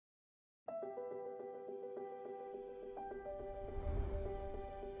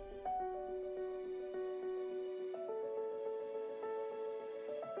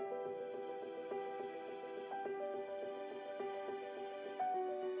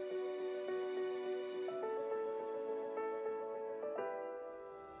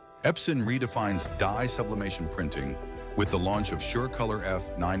Epson redefines dye sublimation printing with the launch of SureColor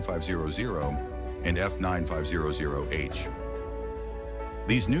F9500 and F9500H.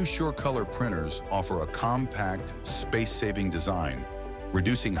 These new SureColor printers offer a compact, space-saving design,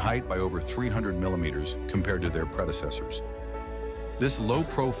 reducing height by over 300 millimeters compared to their predecessors. This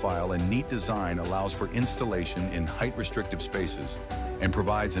low-profile and neat design allows for installation in height-restrictive spaces and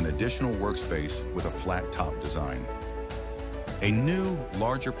provides an additional workspace with a flat-top design. A new,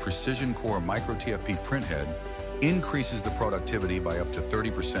 larger precision core micro TFP printhead increases the productivity by up to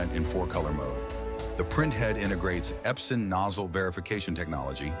 30% in 4-color mode. The printhead integrates Epson nozzle verification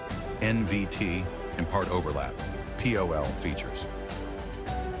technology, NVT, and part overlap, POL features.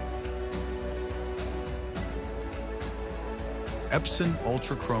 Epson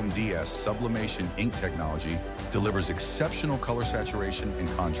Ultrachrome DS sublimation ink technology delivers exceptional color saturation and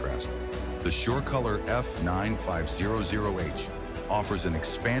contrast. The SureColor F9500H offers an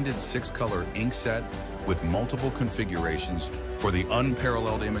expanded 6-color ink set with multiple configurations for the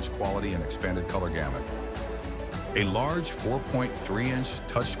unparalleled image quality and expanded color gamut. A large 4.3-inch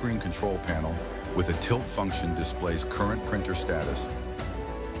touchscreen control panel with a tilt function displays current printer status.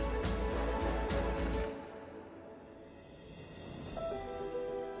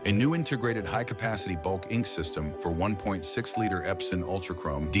 A new integrated high-capacity bulk ink system for 1.6-liter Epson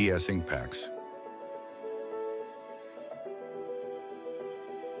Ultrachrome DS ink packs.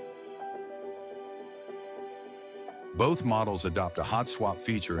 Both models adopt a hot swap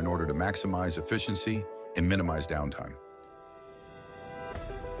feature in order to maximize efficiency and minimize downtime.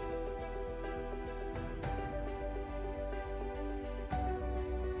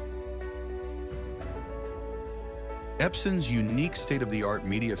 Epson's unique state-of-the-art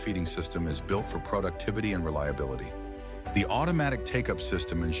media feeding system is built for productivity and reliability. The automatic take-up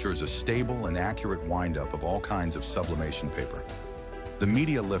system ensures a stable and accurate wind-up of all kinds of sublimation paper. The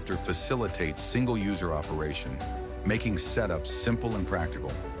media lifter facilitates single-user operation, making setup simple and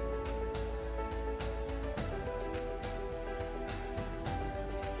practical.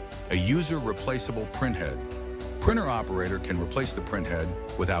 A user-replaceable printhead. Printer operator can replace the printhead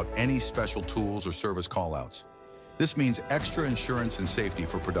without any special tools or service callouts. This means extra insurance and safety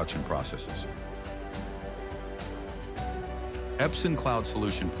for production processes. Epson Cloud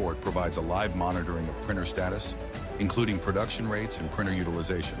Solution Port provides a live monitoring of printer status, including production rates and printer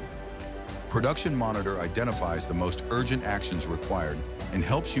utilization. Production Monitor identifies the most urgent actions required and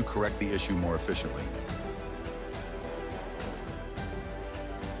helps you correct the issue more efficiently.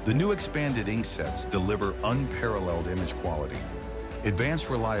 The new expanded ink sets deliver unparalleled image quality. Advanced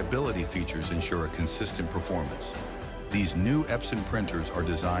reliability features ensure a consistent performance. These new Epson printers are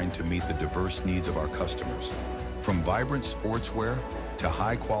designed to meet the diverse needs of our customers, from vibrant sportswear to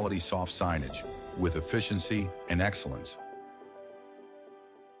high-quality soft signage, with efficiency and excellence.